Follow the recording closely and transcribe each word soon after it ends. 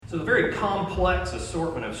So the very complex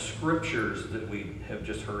assortment of scriptures that we have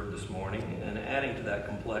just heard this morning, and adding to that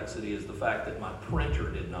complexity is the fact that my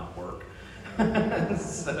printer did not work.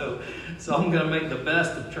 so I'm going to make the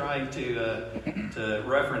best of trying to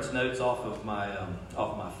reference notes off of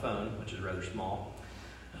my phone, which is rather small.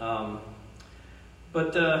 I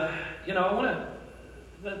want to.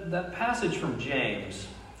 That passage from James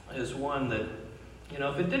is one that,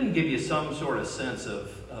 if it didn't give you some sort of sense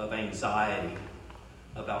of anxiety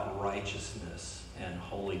about righteousness and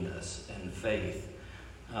holiness and faith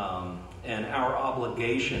and our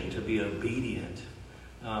obligation to be obedient,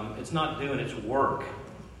 it's not doing its work.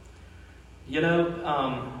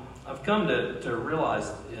 I've come to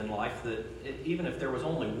realize in life that even if there was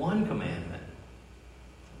only one commandment,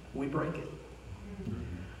 we break it.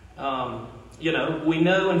 We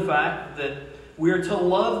know, in fact, that we are to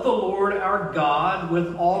love the Lord our God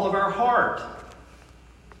with all of our heart.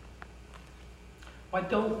 Why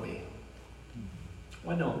don't we?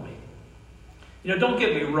 Why don't we? Don't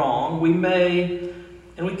get me wrong. We may,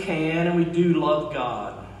 and we can, and we do love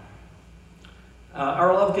God.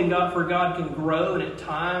 Our love for God can grow, and at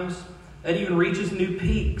times it even reaches new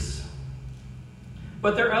peaks.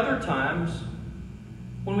 But there are other times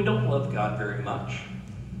when we don't love God very much.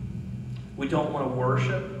 We don't want to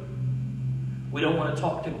worship. We don't want to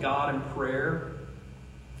talk to God in prayer.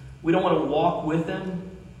 We don't want to walk with Him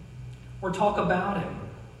or talk about Him.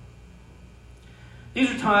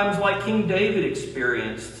 These are times like King David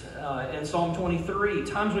experienced in Psalm 23,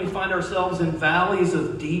 times when we find ourselves in valleys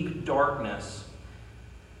of deep darkness,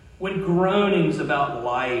 when groanings about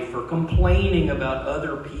life or complaining about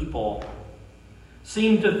other people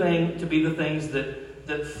seem to be the things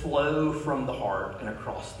that flow from the heart and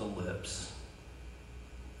across the lips.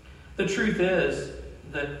 The truth is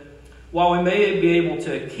that while we may be able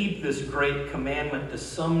to keep this great commandment to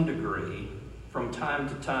some degree from time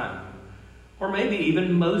to time, or maybe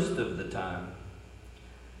even most of the time,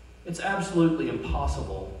 it's absolutely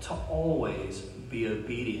impossible to always be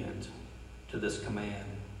obedient to this command.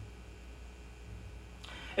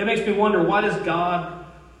 It makes me wonder, why does God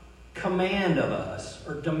command of us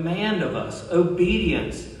or demand of us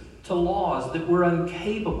obedience to laws that we're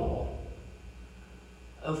incapable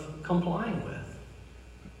of complying with?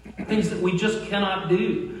 Things that we just cannot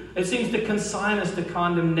do. It seems to consign us to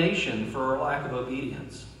condemnation for our lack of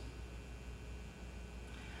obedience.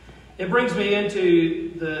 It brings me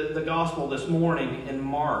into the gospel this morning in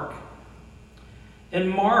Mark. In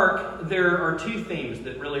Mark, there are two themes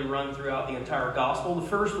that really run throughout the entire gospel. The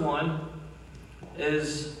first one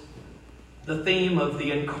is the theme of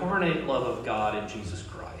the incarnate love of God in Jesus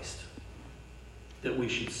Christ that we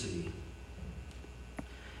should see.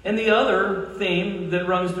 And the other theme that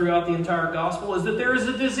runs throughout the entire gospel is that there is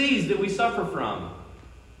a disease that we suffer from,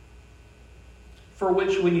 for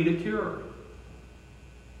which we need a cure.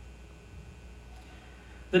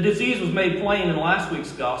 The disease was made plain in last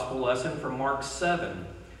week's gospel lesson from Mark 7.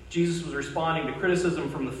 Jesus was responding to criticism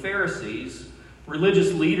from the Pharisees,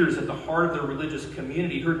 religious leaders at the heart of their religious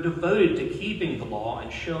community who are devoted to keeping the law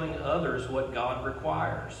and showing others what God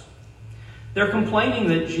requires. They're complaining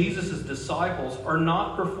that Jesus' disciples are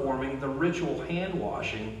not performing the ritual hand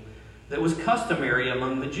washing that was customary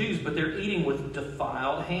among the Jews, but they're eating with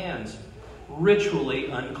defiled hands, ritually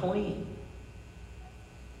unclean.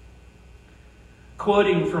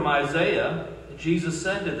 Quoting from Isaiah, Jesus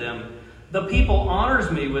said to them, "The people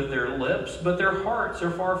honors me with their lips, but their hearts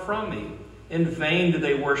are far from me. In vain do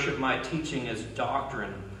they worship my teaching as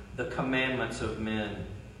doctrine, the commandments of men."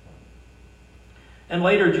 And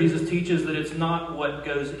later Jesus teaches that it's not what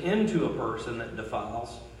goes into a person that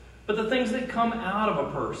defiles, but the things that come out of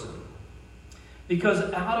a person. Because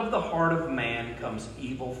out of the heart of man comes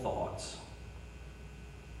evil thoughts.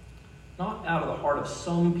 Not out of the heart of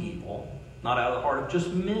some people, not out of the heart of just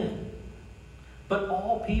men, but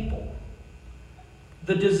all people.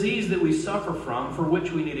 The disease that we suffer from, for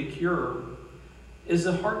which we need a cure, is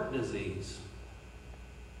a heart disease.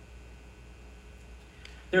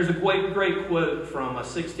 There's a great quote from a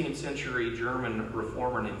 16th century German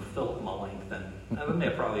reformer named Philip Melanchthon. I may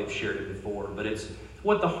probably have shared it before, but it's,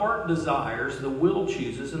 "What the heart desires, the will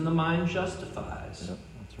chooses, and the mind justifies." Yep,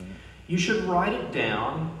 that's right. You should write it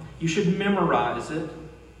down. You should memorize it,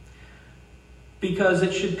 because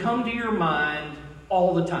it should come to your mind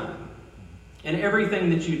all the time in everything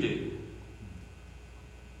that you do.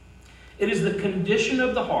 It is the condition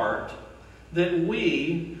of the heart that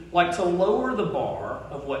we like to lower the bar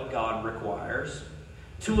of what God requires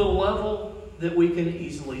to a level that we can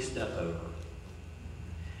easily step over.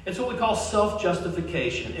 It's what we call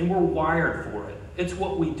self-justification, and we're wired for it. It's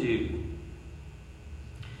what we do.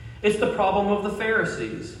 It's the problem of the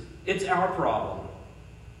Pharisees. It's our problem.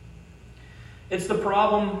 It's the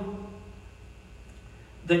problem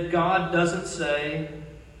that God doesn't say,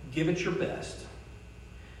 give it your best.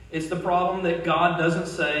 It's the problem that God doesn't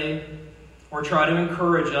say or try to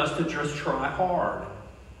encourage us to just try hard.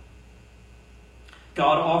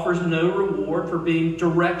 God offers no reward for being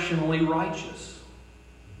directionally righteous,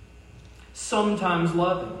 sometimes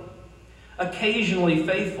loving, occasionally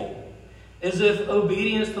faithful, as if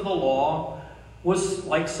obedience to the law was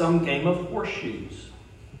like some game of horseshoes.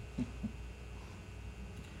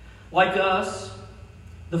 Like us,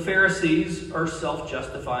 the Pharisees are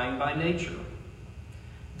self-justifying by nature.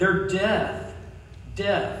 They're deaf.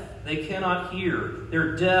 They cannot hear.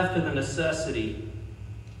 They're deaf to the necessity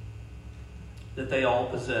that they all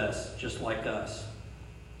possess, just like us.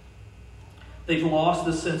 They've lost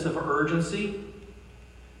the sense of urgency.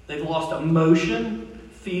 They've lost emotion,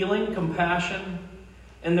 feeling, compassion,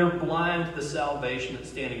 and they're blind to the salvation that's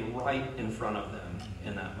standing right in front of them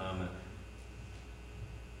in that moment.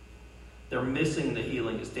 They're missing the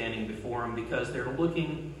healing that's standing before them because they're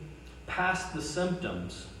looking past the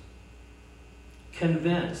symptoms,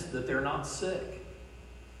 convinced that they're not sick.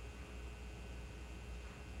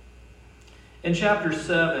 In chapter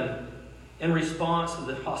 7, in response to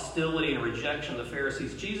the hostility and rejection of the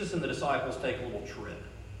Pharisees, Jesus and the disciples take a little trip.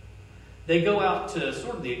 They go out to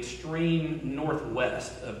sort of the extreme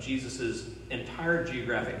northwest of Jesus' entire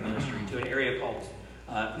geographic ministry, to an area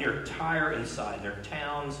called near Tyre and Sidon. They're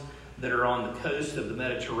towns that are on the coast of the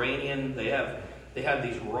Mediterranean. They have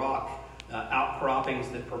these rock outcroppings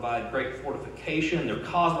that provide great fortification. They're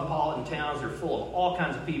cosmopolitan towns. They're full of all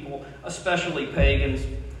kinds of people, especially pagans.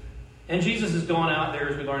 And Jesus has gone out there,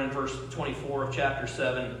 as we learn in verse 24 of chapter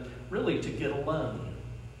 7, really to get alone,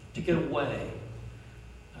 to get away,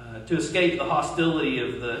 to escape the hostility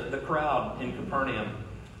of the crowd in Capernaum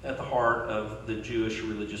at the heart of the Jewish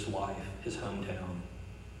religious life, his hometown.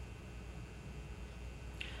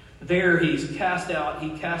 There he casts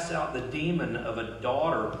out the demon of a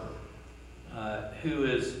daughter who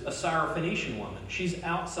is a Syrophoenician woman. She's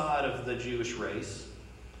outside of the Jewish race.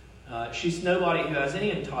 She's nobody who has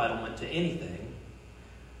any entitlement to anything.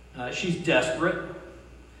 She's desperate.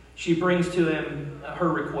 She brings to him her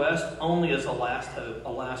request only as a last hope,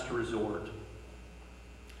 a last resort.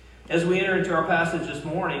 As we enter into our passage this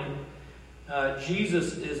morning,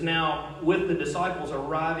 Jesus is now, with the disciples,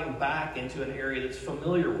 arriving back into an area that's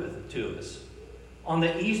familiar to us. On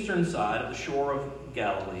the eastern side of the shore of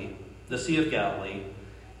Galilee, the Sea of Galilee,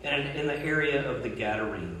 and in the area of the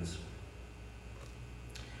Gadarenes.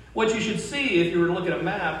 What you should see if you were to look at a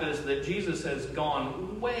map is that Jesus has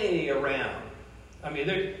gone way around. I mean,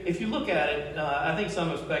 if you look at it, I think some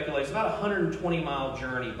have speculated it's about a 120-mile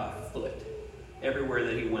journey by foot everywhere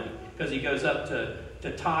that he went. Because he goes up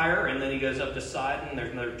to Tyre, and then he goes up to Sidon.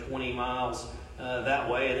 There's another 20 miles that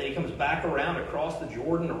way. And then he comes back around across the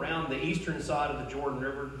Jordan, around the eastern side of the Jordan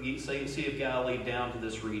River, the Sea of Galilee, down to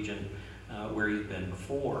this region where he's been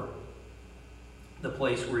before. The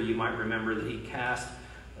place where you might remember that he cast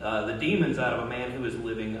the demons out of a man who was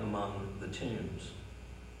living among the tombs.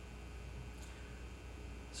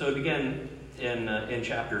 So we begin in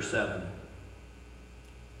chapter 7.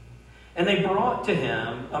 And they brought to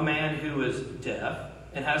him a man who was deaf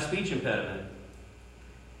and had a speech impediment.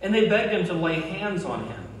 And they begged him to lay hands on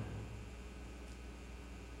him.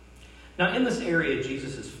 Now, in this area,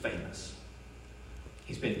 Jesus is famous.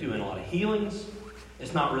 He's been doing a lot of healings.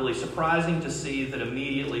 It's not really surprising to see that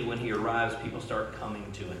immediately when he arrives, people start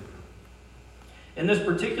coming to him. In this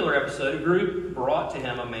particular episode, a group brought to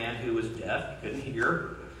him a man who was deaf, couldn't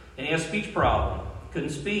hear, and he had a speech problem, couldn't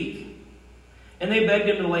speak. And they begged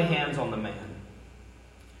him to lay hands on the man.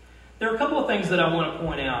 There are a couple of things that I want to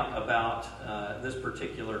point out about this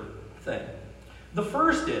particular thing. The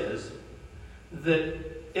first is that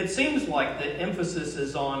it seems like the emphasis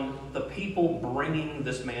is on the people bringing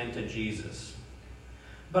this man to Jesus.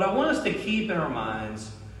 But I want us to keep in our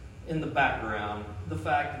minds, in the background, the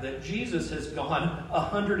fact that Jesus has gone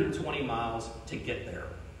 120 miles to get there.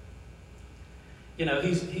 You know,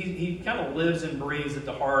 he kind of lives and breathes at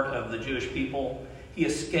the heart of the Jewish people. He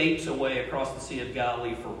escapes away across the Sea of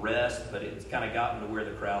Galilee for rest, but it's kind of gotten to where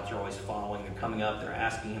the crowds are always following. They're coming up, they're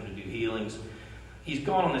asking him to do healings. He's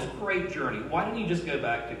gone on this great journey. Why didn't he just go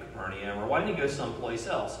back to Capernaum, or why didn't he go someplace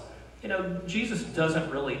else? You know, Jesus doesn't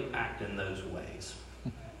really act in those ways.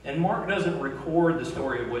 And Mark doesn't record the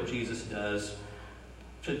story of what Jesus does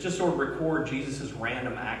to just sort of record Jesus'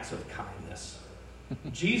 random acts of kindness.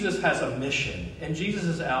 Jesus has a mission, and Jesus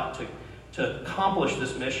is out to accomplish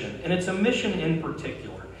this mission. And it's a mission in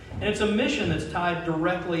particular. And it's a mission that's tied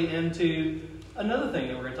directly into another thing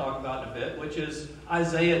that we're going to talk about in a bit, which is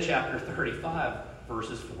Isaiah chapter 35,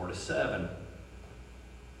 verses 4 to 7.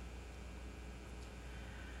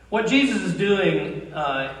 What Jesus is doing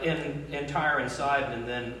in Tyre and Sidon and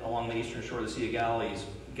then along the eastern shore of the Sea of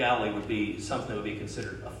Galilee would be something that would be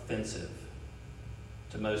considered offensive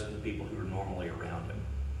to most of the people who are normally around him.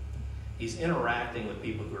 He's interacting with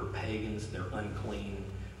people who are pagans, they're unclean,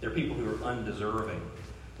 they're people who are undeserving.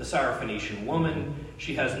 The Syrophoenician woman,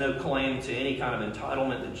 she has no claim to any kind of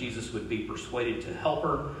entitlement that Jesus would be persuaded to help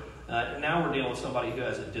her. Now we're dealing with somebody who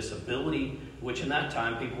has a disability, which in that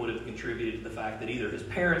time people would have contributed to the fact that either his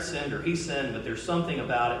parents sinned or he sinned, but there's something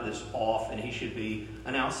about it that's off and he should be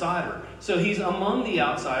an outsider. So he's among the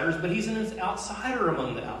outsiders, but he's an outsider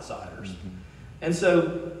among the outsiders. Mm-hmm. And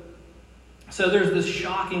so there's this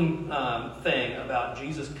shocking thing about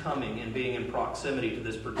Jesus coming and being in proximity to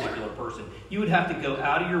this particular person. You would have to go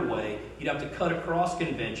out of your way. You'd have to cut across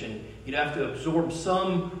convention. You'd have to absorb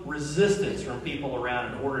some resistance from people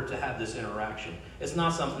around in order to have this interaction. It's not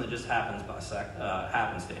something that just happens by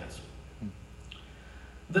happenstance.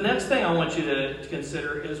 The next thing I want you to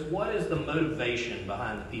consider is, what is the motivation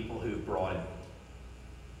behind the people who brought him?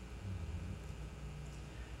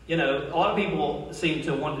 You know, a lot of people seem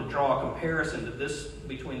to want to draw a comparison to this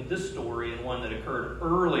between this story and one that occurred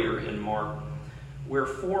earlier in Mark, where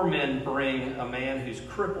 4 men bring a man who's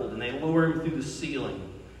crippled and they lower him through the ceiling,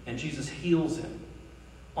 and Jesus heals him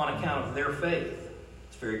on account of their faith.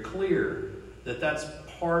 It's very clear that that's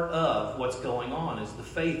part of what's going on, is the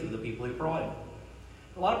faith of the people who brought him.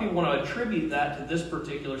 A lot of people want to attribute that to this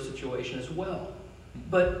particular situation as well.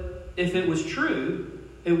 But if it was true,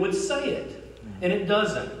 it would say it, and it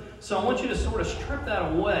doesn't. So I want you to sort of strip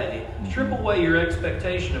that away, strip away your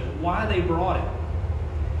expectation of why they brought him,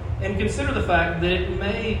 and consider the fact that it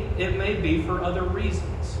may be for other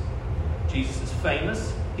reasons. Jesus is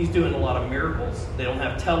famous. He's doing a lot of miracles. They don't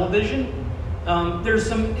have television. There's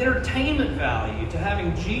some entertainment value to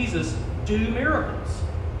having Jesus do miracles.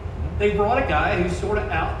 They brought a guy who's sort of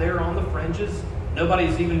out there on the fringes.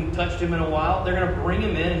 Nobody's even touched him in a while. They're going to bring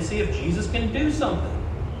him in and see if Jesus can do something.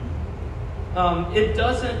 It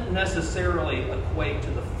doesn't necessarily equate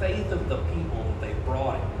to the faith of the people that they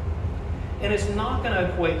brought him. And it's not going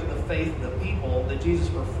to equate to the faith of the people that Jesus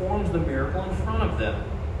performs the miracle in front of them.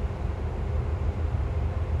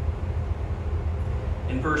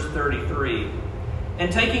 In verse 33,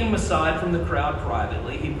 and taking him aside from the crowd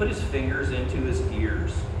privately, he put his fingers into his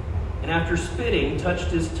ears, and after spitting, touched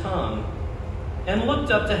his tongue, and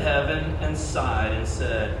looked up to heaven and sighed and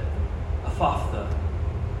said, Ephphatha,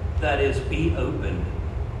 that is, be opened.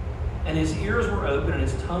 And his ears were open and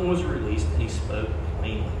his tongue was released, and he spoke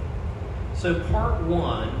plainly. So part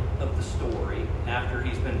 1 of the story, after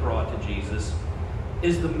he's been brought to Jesus,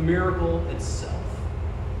 is the miracle itself.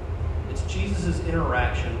 It's Jesus'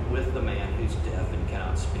 interaction with the man who's deaf and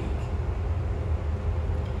cannot speak.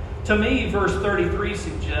 To me, verse 33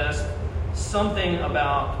 suggests something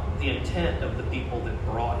about the intent of the people that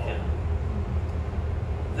brought him.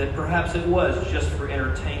 That perhaps it was just for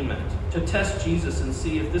entertainment, to test Jesus and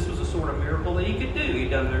see if this was a sort of miracle that he could do. He'd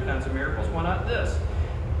done other kinds of miracles. Why not this?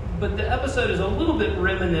 But the episode is a little bit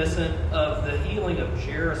reminiscent of the healing of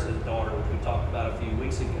Jairus' daughter, which we talked about a few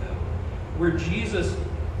weeks ago, where Jesus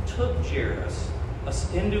took Jairus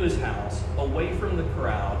into his house, away from the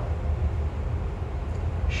crowd,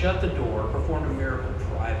 shut the door, performed a miracle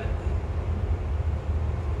privately.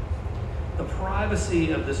 The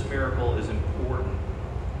privacy of this miracle is important.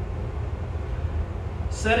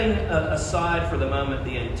 Setting aside for the moment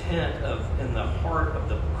the intent in the heart of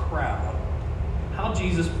the crowd, how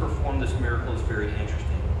Jesus performed this miracle is very interesting.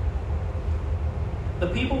 The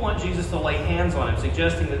people want Jesus to lay hands on him,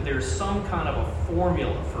 suggesting that there's some kind of a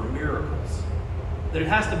formula for miracles, that it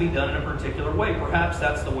has to be done in a particular way. Perhaps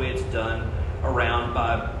that's the way it's done around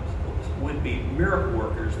by would-be miracle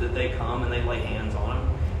workers, that they come and they lay hands on him.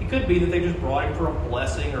 It could be that they just brought him for a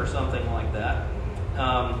blessing or something like that.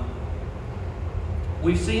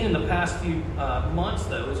 We've seen in the past few months,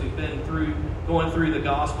 though, as we've been going through the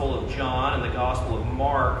Gospel of John and the Gospel of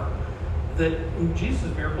Mark, that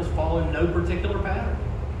Jesus' miracles follow no particular pattern.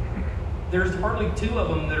 There's hardly 2 of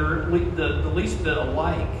them that are the least bit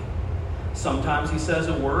alike. Sometimes he says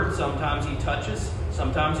a word, sometimes he touches,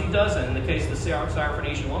 sometimes he doesn't. In the case of the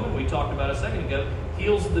Syrophoenician woman we talked about a second ago,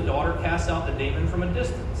 heals the daughter, casts out the demon from a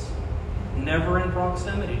distance, never in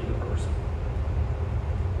proximity to the person.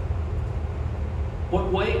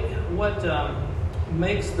 What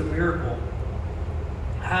makes the miracle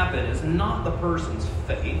happen is not the person's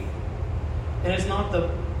faith, and it's not the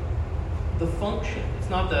function. It's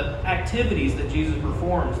not the activities that Jesus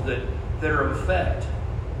performs that are of effect.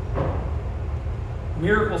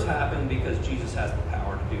 Miracles happen because Jesus has the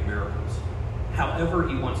power to do miracles, however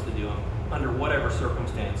he wants to do them, under whatever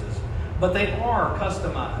circumstances. But they are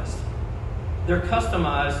customized. They're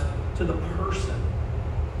customized to the person,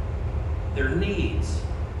 their needs.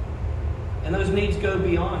 And those needs go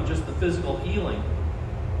beyond just the physical healing.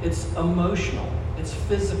 It's emotional, it's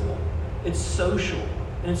physical, it's social,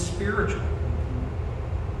 and it's spiritual.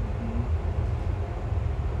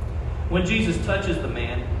 When Jesus touches the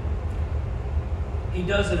man, he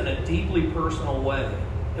does it in a deeply personal way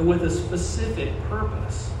and with a specific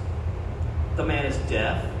purpose. The man is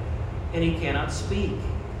deaf and he cannot speak.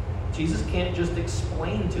 Jesus can't just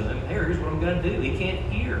explain to him, hey, here's what I'm going to do. He can't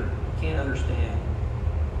hear, he can't understand.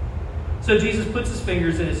 So Jesus puts his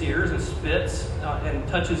fingers in his ears and spits and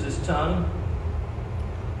touches his tongue.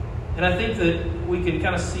 And I think that we can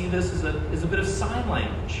kind of see this as a bit of sign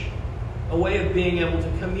language, a way of being able to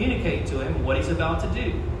communicate to him what he's about to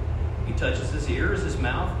do. He touches his ears, his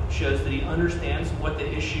mouth, shows that he understands what the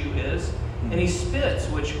issue is, and he spits,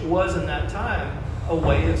 which was in that time a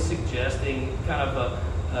way of suggesting kind of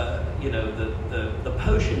the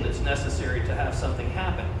potion that's necessary to have something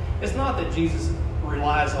happen. It's not that Jesus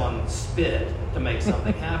relies on spit to make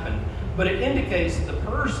something happen, but it indicates to the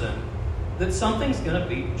person that something's going to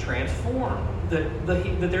be transformed, that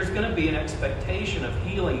there's going to be an expectation of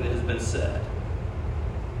healing that has been said.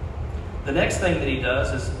 The next thing that he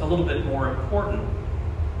does is a little bit more important.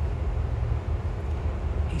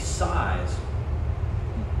 He sighs.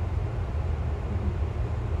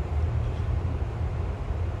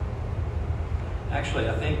 Actually,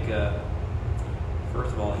 I think,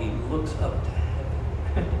 first of all, he looks up to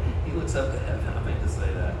heaven. He looks up to heaven. I meant to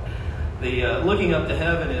say that. The looking up to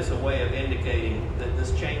heaven is a way of indicating that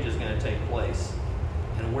this change is going to take place.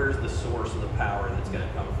 And where's the source of the power that's going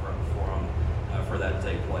to come from for that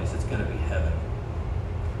to take place? It's going to be heaven.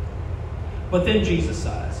 But then Jesus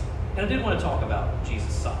sighs. And I did want to talk about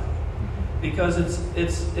Jesus sighing, because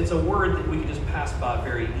it's a word that we can just pass by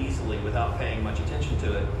very easily without paying much attention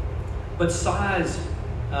to it. But sighs,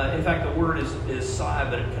 in fact, the word is sigh,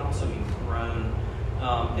 but it can also mean groan.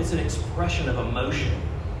 It's an expression of emotion.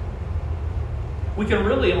 We can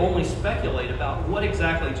really only speculate about what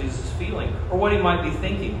exactly Jesus is feeling or what he might be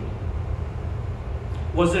thinking.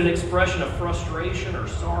 Was it an expression of frustration or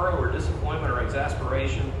sorrow or disappointment or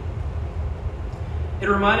exasperation? It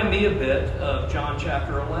reminded me a bit of John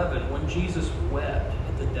chapter 11 when Jesus wept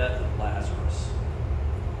at the death of Lazarus.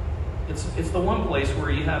 It's the one place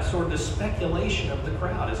where you have sort of this speculation of the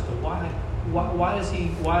crowd as to why is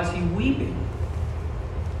he weeping?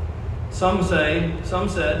 Some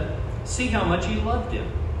said, see how much he loved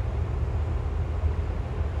him.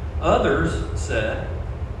 Others said,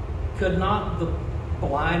 could not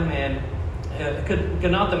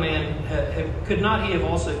he have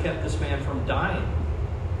also kept this man from dying?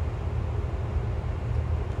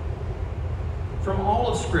 From all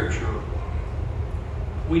of Scripture,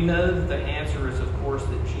 we know that the answer is, of course,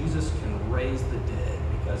 that Jesus can raise the dead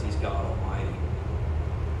because he's God Almighty.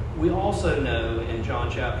 We also know in John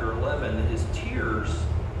chapter 11 that his tears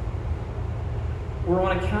were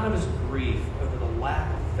on account of his grief over the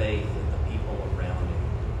lack of faith of the people around him.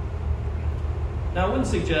 Now, I wouldn't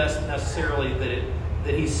suggest necessarily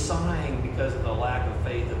that he's sighing because of the lack of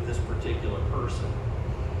faith of this particular person.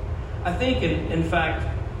 I think, in fact,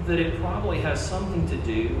 that it probably has something to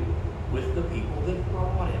do with the people that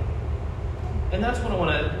brought him. And that's what I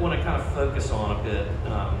want to kind of focus on a bit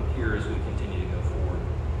here as we continue to go forward.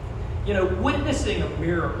 You know, witnessing a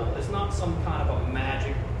miracle is not some kind of a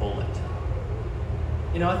magic bullet.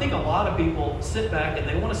 You know, I think a lot of people sit back and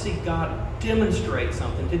they want to see God demonstrate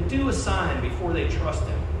something, to do a sign before they trust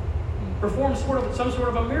him, perform some sort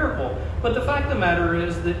of a miracle. But the fact of the matter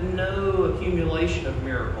is that no accumulation of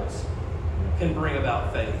miracles can bring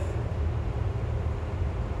about faith.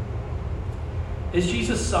 Is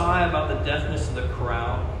Jesus' sigh about the deafness of the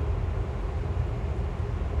crowd,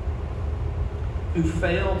 who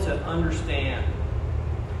fail to understand,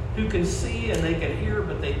 who can see and they can hear,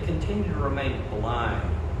 but they continue to remain blind?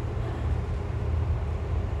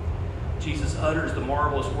 Jesus utters the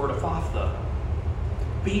marvelous word apophtha,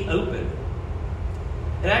 be open.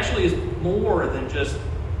 It actually is more than just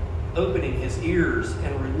opening his ears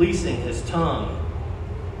and releasing his tongue.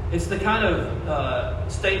 It's the kind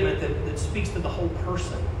of statement that speaks to the whole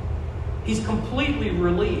person. He's completely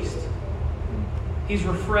released. He's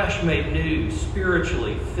refreshed, made new,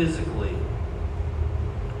 spiritually, physically.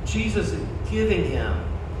 Jesus is giving him.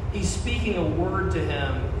 He's speaking a word to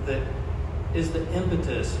him that is the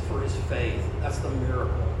impetus for his faith. That's the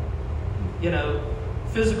miracle. You know,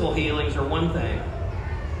 physical healings are one thing,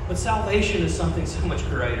 but salvation is something so much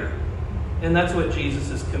greater. And that's what Jesus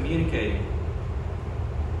is communicating.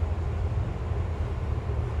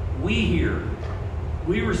 We hear,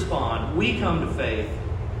 we respond, we come to faith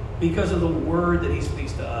because of the word that he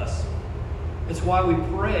speaks to us. It's why we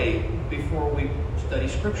pray before we study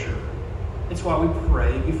Scripture. It's why we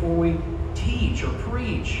pray before we teach or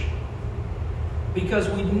preach. Because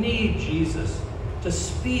we need Jesus to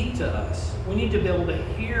speak to us. We need to be able to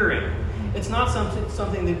hear him. It's not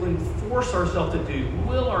something that we force ourselves to do,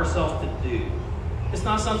 will ourselves to do. It's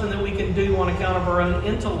not something that we can do on account of our own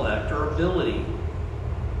intellect or ability.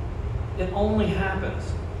 It only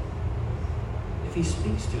happens if he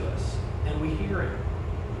speaks to us and we hear him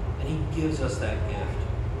and he gives us that gift.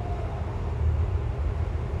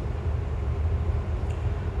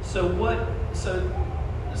 So this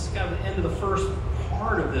is kind of the end of the first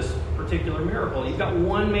part of this particular miracle. You've got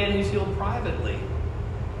one man who's healed privately.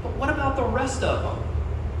 But what about the rest of them?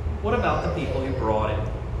 What about the people who brought him?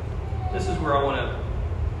 This is where I want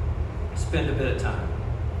to spend a bit of time.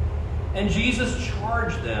 And Jesus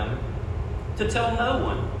charged them to tell no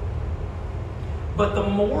one. But the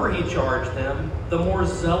more he charged them, the more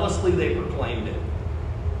zealously they proclaimed it.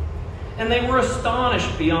 And they were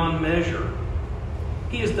astonished beyond measure.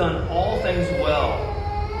 He has done all things well.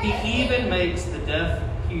 He even makes the deaf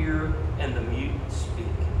hear and the mute speak.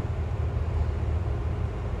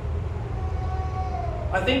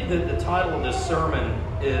 I think that the title of this sermon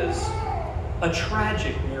is A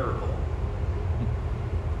Tragic Miracle.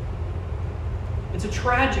 It's a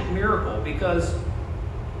tragic miracle because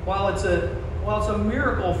while it's a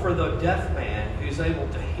miracle for the deaf man who's able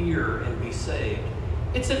to hear and be saved,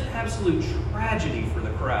 it's an absolute tragedy for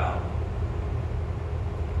the crowd.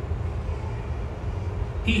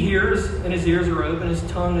 He hears and his ears are open, his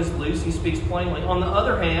tongue is loose, he speaks plainly. On the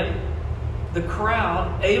other hand, the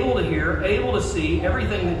crowd, able to hear, able to see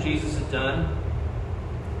everything that Jesus had done,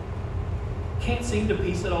 can't seem to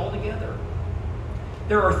piece it all together.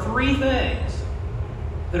 There are three things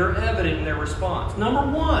that are evident in their response.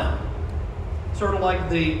 Number one, sort of like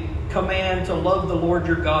the command to love the Lord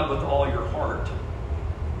your God with all your heart,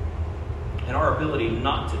 and our ability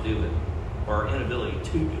not to do it, or our inability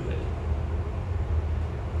to do it.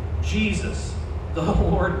 Jesus, the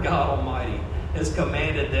Lord God Almighty, has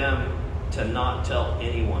commanded them to not tell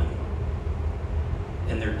anyone.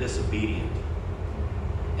 And they're disobedient.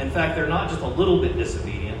 In fact, they're not just a little bit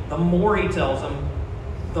disobedient. The more he tells them,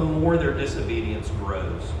 the more their disobedience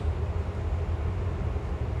grows.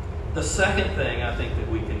 The second thing I think that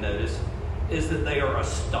we can notice is that they are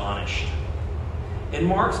astonished. In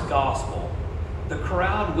Mark's gospel, the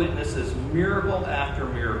crowd witnesses miracle after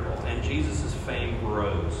miracle, and Jesus' fame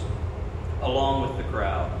grows along with the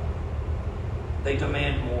crowd. They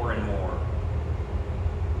demand more and more.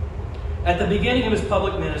 At the beginning of his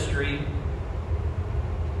public ministry,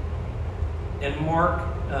 in Mark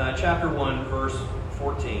chapter 1, verse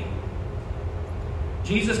 14,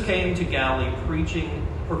 Jesus came to Galilee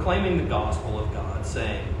proclaiming the gospel of God,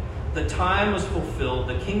 saying, "The time was fulfilled,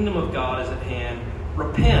 the kingdom of God is at hand.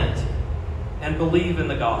 Repent and believe in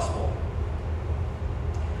the gospel."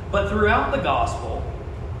 But throughout the gospel,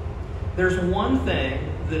 there's one thing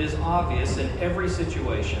that is obvious in every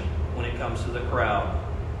situation when it comes to the crowd.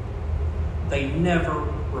 They never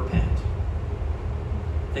repent.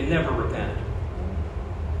 They never repent.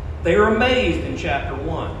 They are amazed in chapter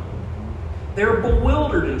 1. They're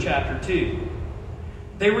bewildered in chapter 2.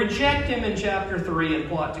 They reject him in chapter 3 and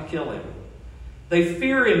plot to kill him. They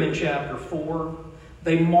fear him in chapter 4.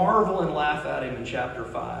 They marvel and laugh at him in chapter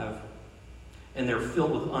 5. And they're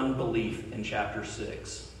filled with unbelief in chapter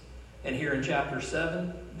 6. And here in chapter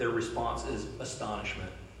 7, their response is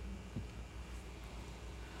astonishment.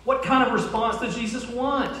 What kind of response does Jesus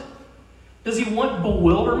want? Does he want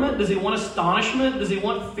bewilderment? Does he want astonishment? Does he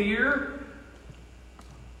want fear?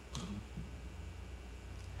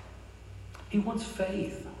 He wants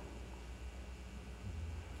faith.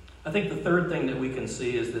 I think the third thing that we can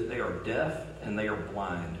see is that they are deaf and they are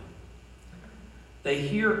blind. They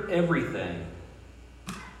hear everything,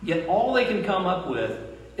 yet all they can come up with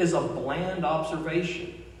is a bland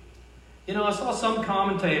observation. You know, I saw some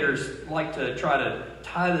commentators like to try to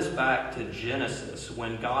tie this back to Genesis,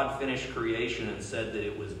 when God finished creation and said that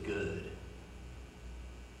it was good.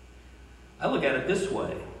 I look at it this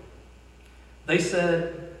way. They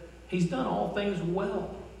said, he's done all things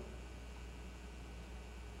well.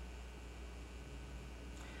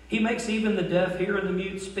 He makes even the deaf hear and the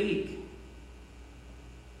mute speak.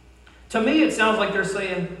 To me, it sounds like they're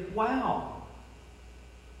saying, wow.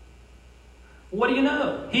 What do you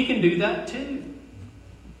know? He can do that too.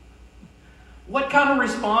 What kind of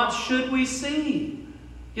response should we see?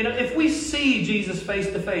 You know, if we see Jesus face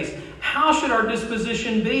to face, how should our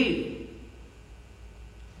disposition be?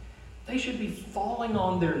 They should be falling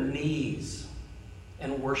on their knees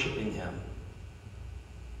and worshiping him.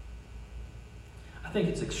 I think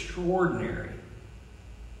it's extraordinary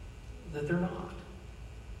that they're not.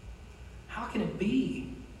 How can it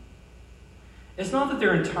be? It's not that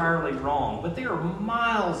they're entirely wrong, but they are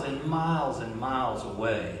miles and miles and miles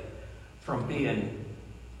away from being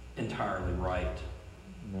entirely right.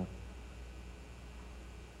 No.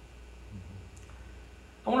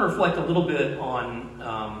 I want to reflect a little bit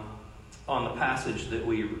on the passage that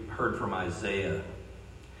we heard from Isaiah,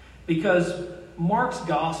 because Mark's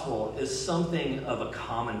gospel is something of a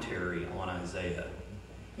commentary on Isaiah.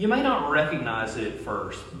 You may not recognize it at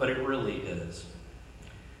first, but it really is.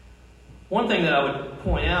 One thing that I would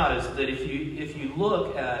point out is that if you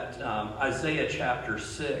look at Isaiah chapter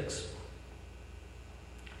 6,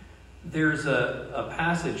 there's a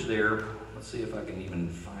passage there. Let's see if I can even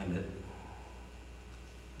find it.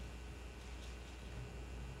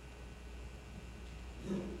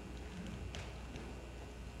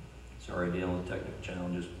 Sorry, dealing with technical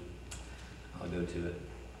challenges. I'll go to it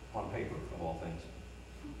on paper, of all things.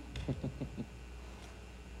 Good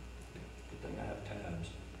thing I have tabs.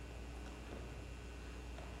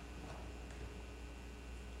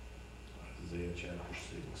 Isaiah chapter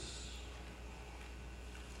 6.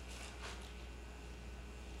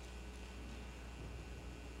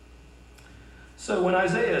 So when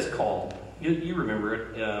Isaiah is called, you remember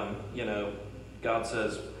it, God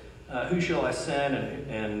says, who shall I send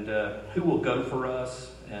and who will go for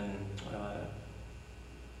us? And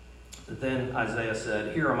then Isaiah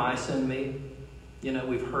said, here am I, send me. You know,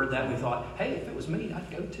 we've heard that and we thought, hey, if it was me,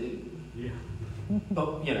 I'd go too. Yeah.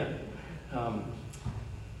 But,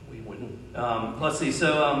 we wouldn't. Let's see.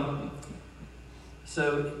 So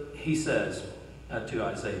he says to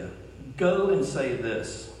Isaiah, go and say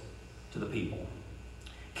this to the people.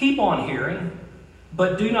 Keep on hearing,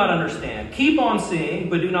 but do not understand. Keep on seeing,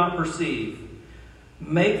 but do not perceive.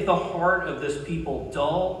 Make the heart of this people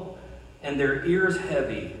dull and their ears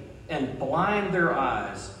heavy, and blind their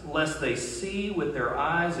eyes, lest they see with their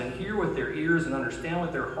eyes and hear with their ears and understand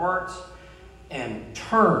with their hearts and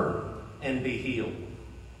turn and be healed.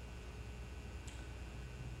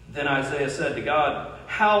 Then Isaiah said to God,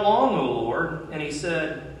 how long, O Lord? And he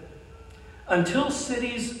said, until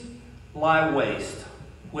cities lie waste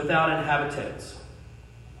without inhabitants,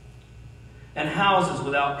 and houses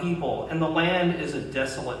without people, and the land is a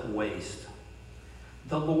desolate waste.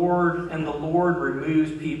 The Lord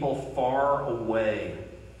removes people far away,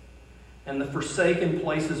 and the forsaken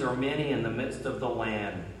places are many in the midst of the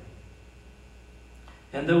land.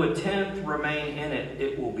 And though a tenth remain in it,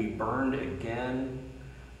 it will be burned again,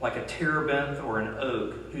 like a terebinth or an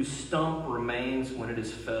oak, whose stump remains when it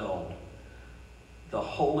is felled. The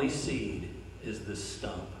holy seed is this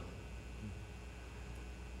stump.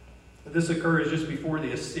 This occurs just before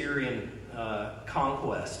the Assyrian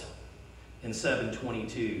conquest in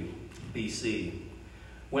 722 BC,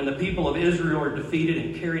 when the people of Israel are defeated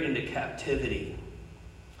and carried into captivity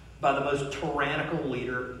by the most tyrannical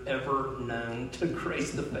leader ever known to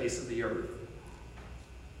grace the face of the earth.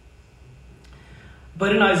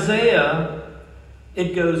 But in Isaiah,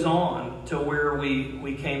 it goes on to where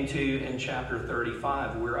we came to in chapter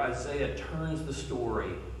 35, where Isaiah turns the story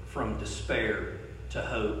from despair to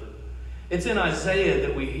hope. It's in Isaiah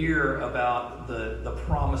that we hear about the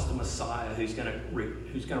promised Messiah who's going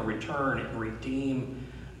to return and redeem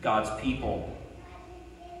God's people.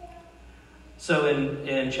 So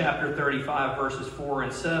in chapter 35, verses 4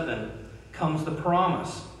 and 7, comes the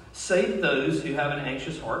promise. Save those who have an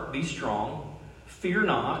anxious heart. Be strong. Fear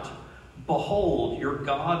not. Behold, your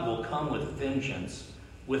God will come with vengeance,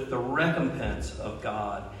 with the recompense of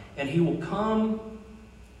God, and he will come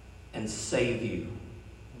and save you.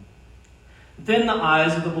 Then the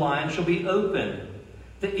eyes of the blind shall be opened,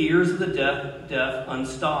 the ears of the deaf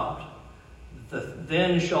unstopped.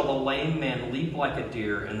 Then shall the lame man leap like a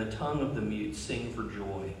deer, and the tongue of the mute sing for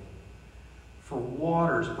joy. For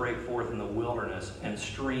waters break forth in the wilderness, and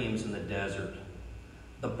streams in the desert.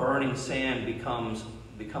 The burning sand become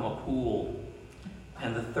a pool,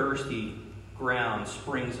 and the thirsty ground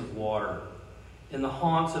springs of water. In the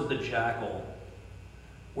haunts of the jackal,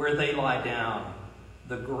 where they lie down,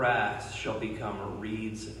 the grass shall become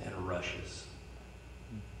reeds and rushes.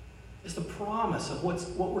 It's the promise of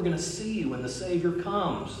what we're going to see when the Savior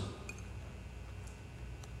comes.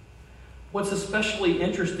 What's especially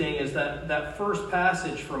interesting is that first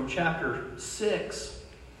passage from chapter 6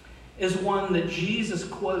 is one that Jesus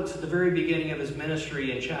quotes at the very beginning of his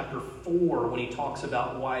ministry in chapter 4 when he talks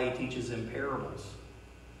about why he teaches in parables.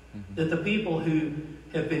 that the people who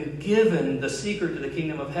have been given the secret to the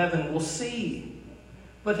kingdom of heaven will see.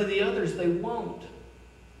 But to the others, they won't.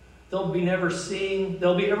 They'll be ever seeing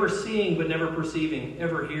but never perceiving,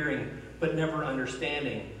 ever hearing but never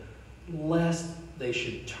understanding, lest they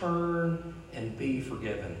should turn and be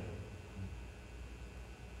forgiven.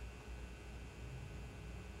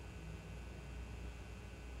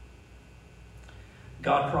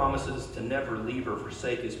 God promises to never leave or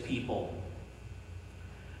forsake his people.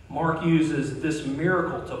 Mark uses this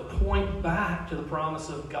miracle to point back to the promise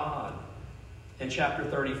of God in chapter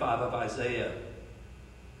 35 of Isaiah.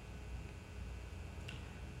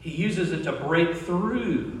 He uses it to break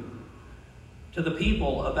through to the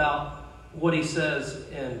people about what he says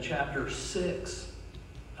in chapter 6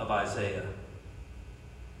 of Isaiah,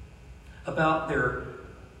 about their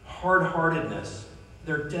hard-heartedness,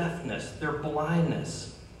 their deafness, their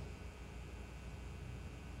blindness.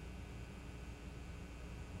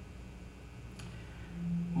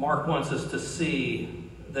 Mark wants us to see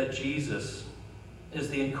that Jesus is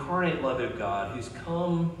the incarnate love of God who's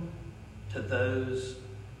come to those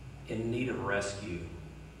in need of rescue.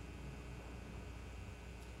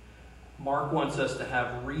 Mark wants us to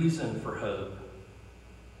have reason for hope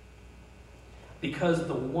because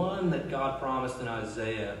the one that God promised in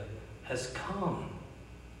Isaiah has come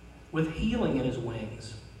with healing in his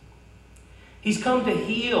wings. He's come to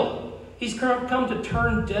heal. He's come to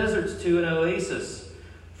turn deserts to an oasis,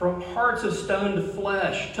 from hearts of stone to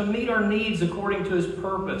flesh, to meet our needs according to his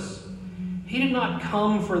purpose. He did not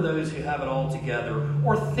come for those who have it all together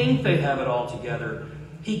or think they have it all together.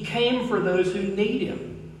 He came for those who need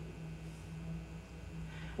him.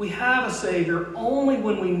 We have a Savior only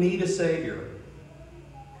when we need a Savior.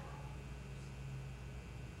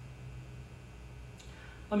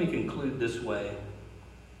 Let me conclude this way.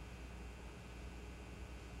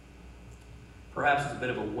 Perhaps it's a bit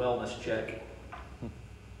of a wellness check.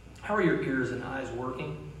 How are your ears and eyes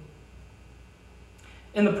working?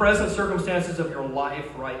 In the present circumstances of your life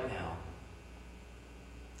right now,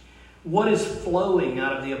 what is flowing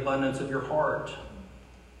out of the abundance of your heart?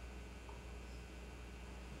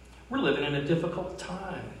 We're living in a difficult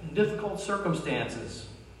time, in difficult circumstances.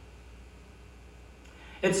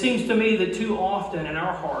 It seems to me that too often in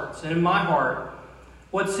our hearts, and in my heart,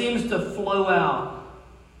 what seems to flow out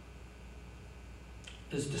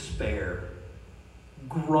is despair,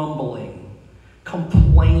 grumbling,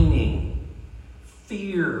 complaining,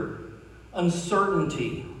 fear,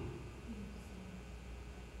 uncertainty.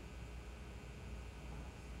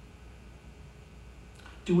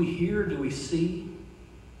 Do we hear? Do we see?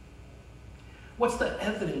 What's the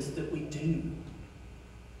evidence that we do?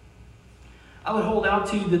 I would hold out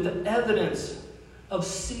to you that the evidence of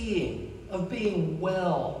seeing, of being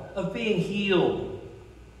well, of being healed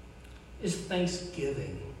is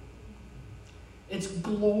thanksgiving. It's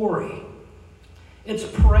glory. It's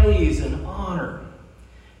praise and honor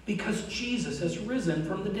because Jesus has risen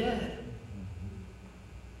from the dead.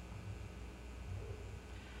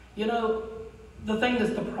 You know, the thing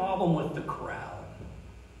that's the problem with the crowd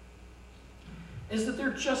is that they're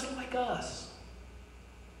just like us.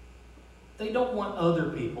 They don't want other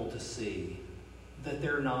people to see that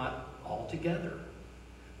they're not all together.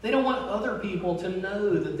 They don't want other people to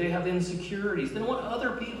know that they have insecurities. They don't want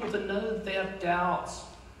other people to know that they have doubts.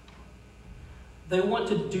 They want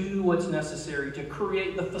to do what's necessary to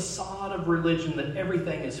create the facade of religion that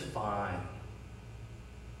everything is fine.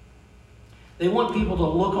 They want people to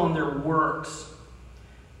look on their works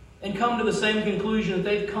and come to the same conclusion that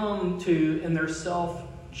they've come to in their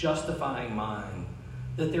self-justifying mind,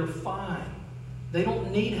 that they're fine. They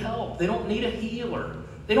don't need help. They don't need a healer.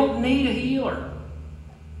 They don't need a healer.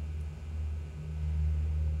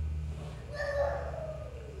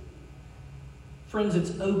 Friends,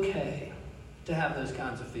 it's okay to have those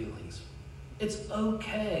kinds of feelings. It's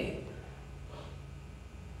okay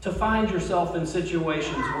to find yourself in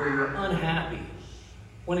situations where you're unhappy,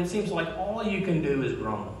 when it seems like all you can do is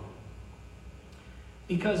grumble.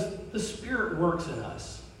 Because the Spirit works in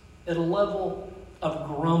us at a level of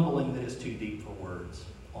grumbling that is too deep for words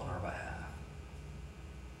on our behalf.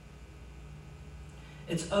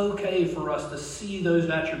 It's okay for us to see those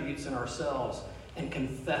attributes in ourselves and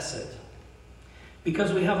confess it.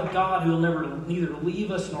 Because we have a God who will neither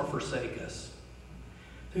leave us nor forsake us,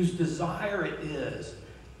 whose desire it is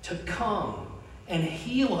to come and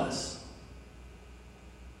heal us.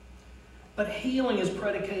 But healing is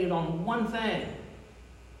predicated on one thing: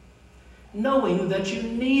 knowing that you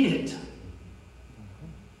need it.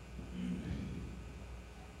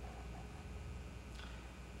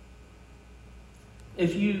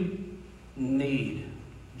 If you need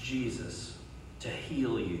Jesus to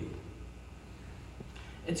heal you,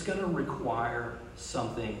 it's going to require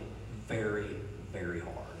something very, very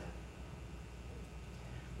hard.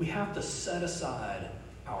 We have to set aside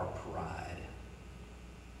our pride.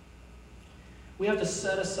 We have to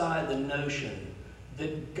set aside the notion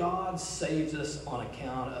that God saves us on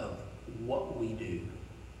account of what we do.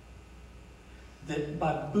 That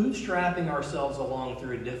by bootstrapping ourselves along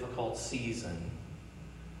through a difficult season,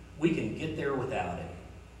 we can get there without Him.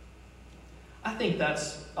 I think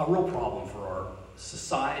that's a real problem for our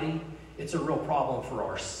society. It's a real problem for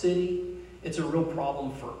our city. It's a real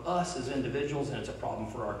problem for us as individuals, and it's a problem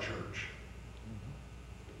for our church.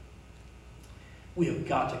 We have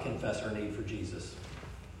got to confess our need for Jesus.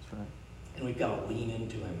 That's right. And we've got to lean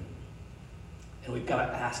into Him. And we've got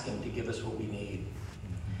to ask Him to give us what we need.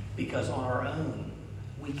 Because on our own,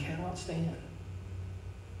 we cannot stand.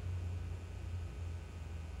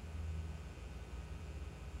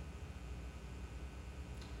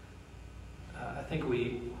 I think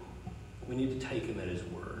we need to take Him at His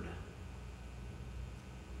word.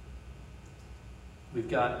 We've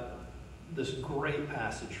got this great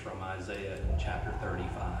passage from Isaiah chapter 35.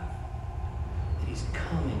 That He's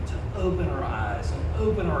coming to open our eyes and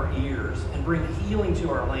open our ears and bring healing to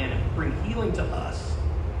our land and bring healing to us.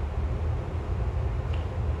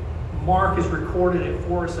 Mark has recorded it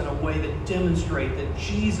for us in a way that demonstrates that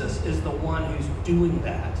Jesus is the one who's doing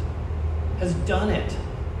that, has done it.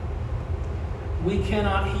 We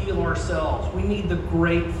cannot heal ourselves. We need the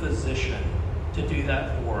great physician to do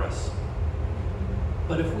that for us.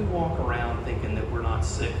 But if we walk around thinking that we're not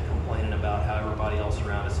sick, complaining about how everybody else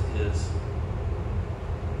around us is,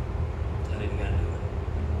 that ain't going to do it.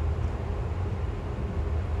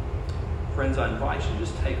 Friends, I invite you to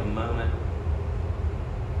just take a moment.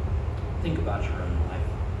 Think about your own life.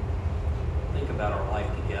 Think about our life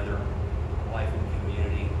together, our life in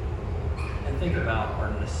community, and think about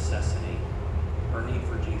our necessity, our need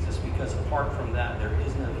for Jesus, because apart from that, there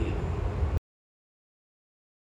is no healing.